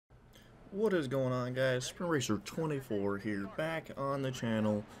What is going on, guys? Sprint Racer 24 here, back on the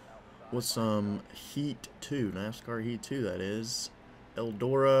channel with some Heat 2, NASCAR Heat 2 that is,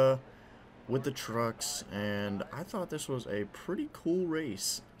 Eldora with the trucks, and I thought this was a pretty cool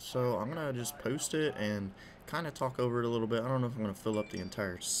race, so I'm going to just post it and kind of talk over it a little bit. I don't know if I'm going to fill up the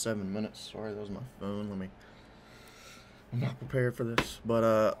entire 7 minutes. Sorry, that was my phone. I'm not prepared for this,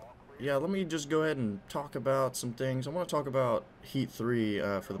 but yeah, let me just go ahead and talk about some things. I want to talk about Heat 3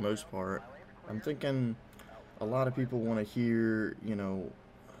 for the most part. I'm thinking a lot of people want to hear,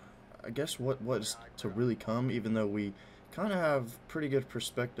 I guess what's to really come, even though we kind of have pretty good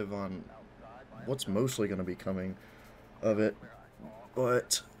perspective on what's mostly going to be coming of it.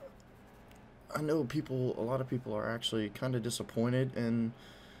 But I know a lot of people are actually kind of disappointed in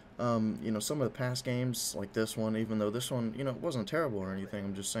some of the past games like this one, even though this one, it wasn't terrible or anything.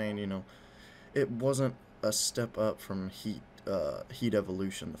 I'm just saying, it wasn't a step up from Heat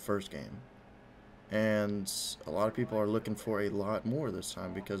Evolution, the first game. And a lot of people are looking for a lot more this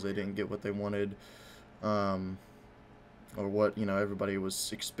time because they didn't get what they wanted, or what, everybody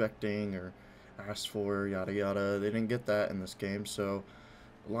was expecting or asked for, yada yada. They didn't get that in this game, so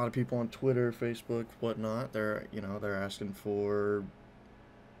a lot of people on Twitter, Facebook, whatnot, they're asking for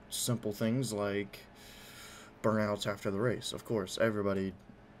simple things like burnouts after the race. Of course, everybody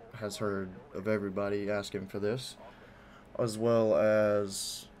has heard of everybody asking for this, as well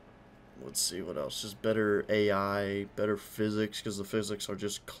as, let's see what else, just better AI, better physics, because the physics are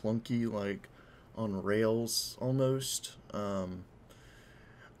just clunky, like on rails almost. I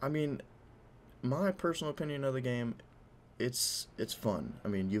mean, my personal opinion of the game, it's fun. I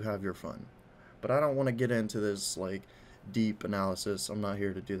mean, you have your fun, but I don't want to get into this like deep analysis. I'm not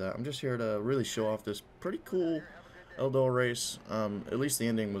here to do that. I'm just here to really show off this pretty cool Eldor race. At least the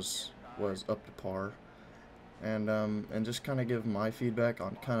ending was up to par, and just kind of give my feedback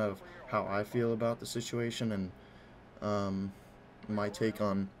on kind of how I feel about the situation, and my take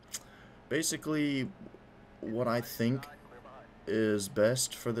on basically what I think is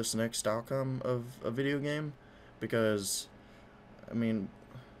best for this next outcome of a video game, because I mean,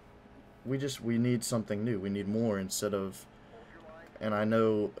 we need something new. We need more instead of, and I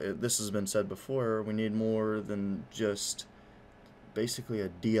know this has been said before, we need more than just basically a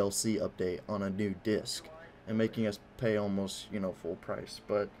DLC update on a new disc and making us pay almost, full price.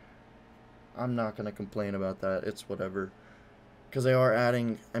 But I'm not going to complain about that. It's whatever. Because they are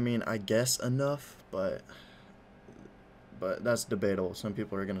adding, I mean, I guess enough, but that's debatable. Some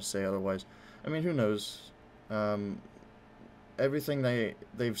people are going to say otherwise. I mean, who knows? Everything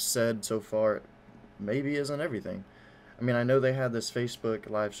they've said so far maybe isn't everything. I mean, I know they had this Facebook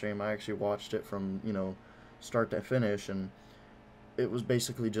live stream. I actually watched it from, start to finish, and it was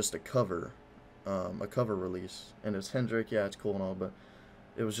basically just a cover release. And it's Hendrick, yeah, it's cool and all, but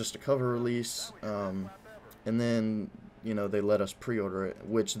it was just a cover release. And then, they let us pre-order it,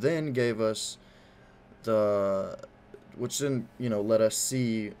 which then gave us let us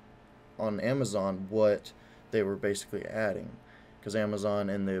see on Amazon what they were basically adding, because Amazon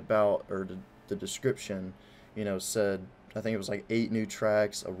in the about, or the description, said, I think it was like 8 new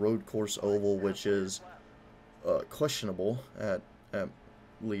tracks, a road course oval, which is questionable at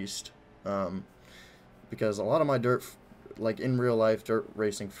least, because a lot of my like in real life dirt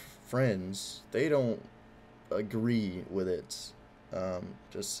racing friends, they don't agree with it,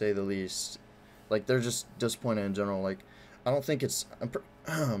 to say the least. Like, they're just disappointed in general. Like, I don't think it's,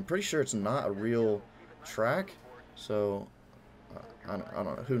 I'm pretty sure it's not a real track, so I don't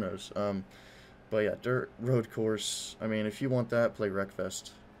know, who knows. But yeah, dirt road course, I mean, if you want that, play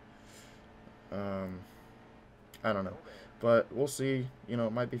Wreckfest. I don't know, but we'll see. It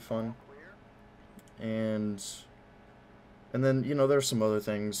might be fun. And then, there's some other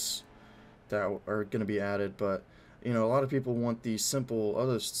things that are going to be added, but a lot of people want these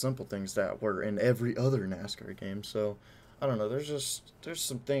other simple things that were in every other NASCAR game. So I don't know, there's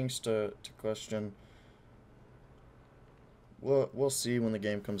some things to question. We'll see when the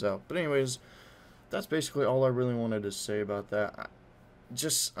game comes out. But anyways, that's basically all I really wanted to say about that.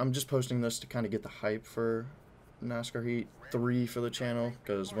 I'm just posting this to kind of get the hype for NASCAR Heat 3 for the channel,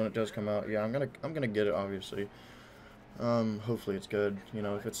 because when it does come out, yeah, I'm gonna get it, obviously. Hopefully it's good.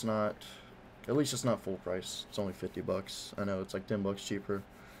 If it's not, at least it's not full price. It's only $50. I know it's like $10 cheaper.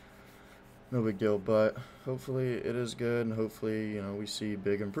 No big deal, but hopefully it is good, and hopefully, we see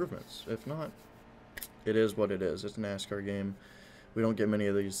big improvements. If not, it is what it is. It's a NASCAR game. We don't get many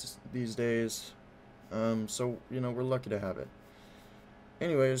of these days. So, we're lucky to have it.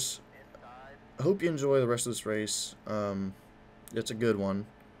 Anyways, I hope you enjoy the rest of this race. It's a good one.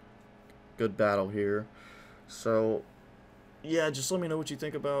 Good battle here. So, yeah, just let me know what you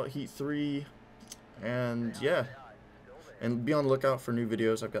think about Heat 3. And yeah, and be on the lookout for new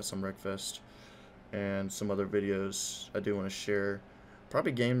videos. I've got some Wreckfest and some other videos I do want to share.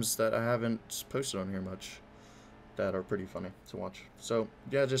 Probably games that I haven't posted on here much that are pretty funny to watch. So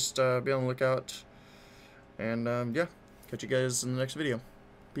yeah, just be on the lookout. And yeah, catch you guys in the next video.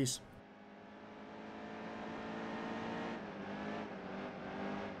 Peace.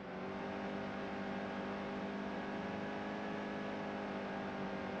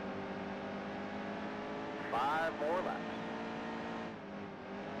 Five more laps.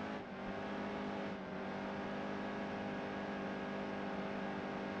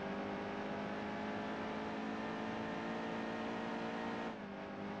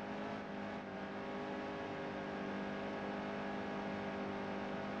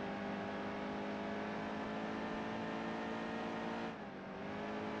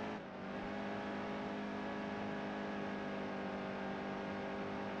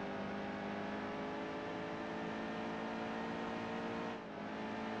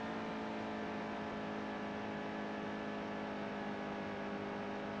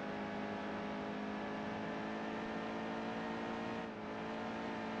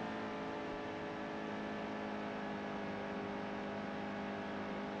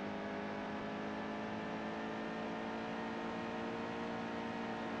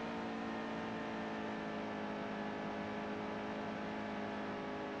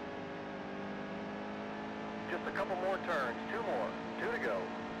 Just a couple more turns, two more, two to go.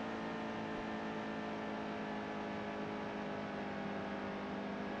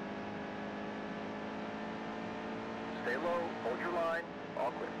 Stay low, hold your line,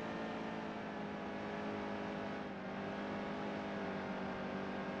 all clear.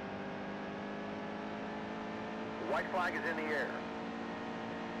 The white flag is in the air.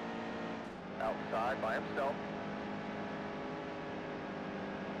 Outside by himself.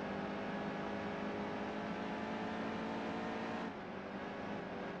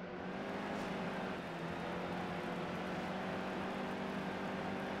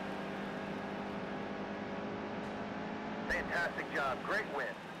 Fantastic job, great win.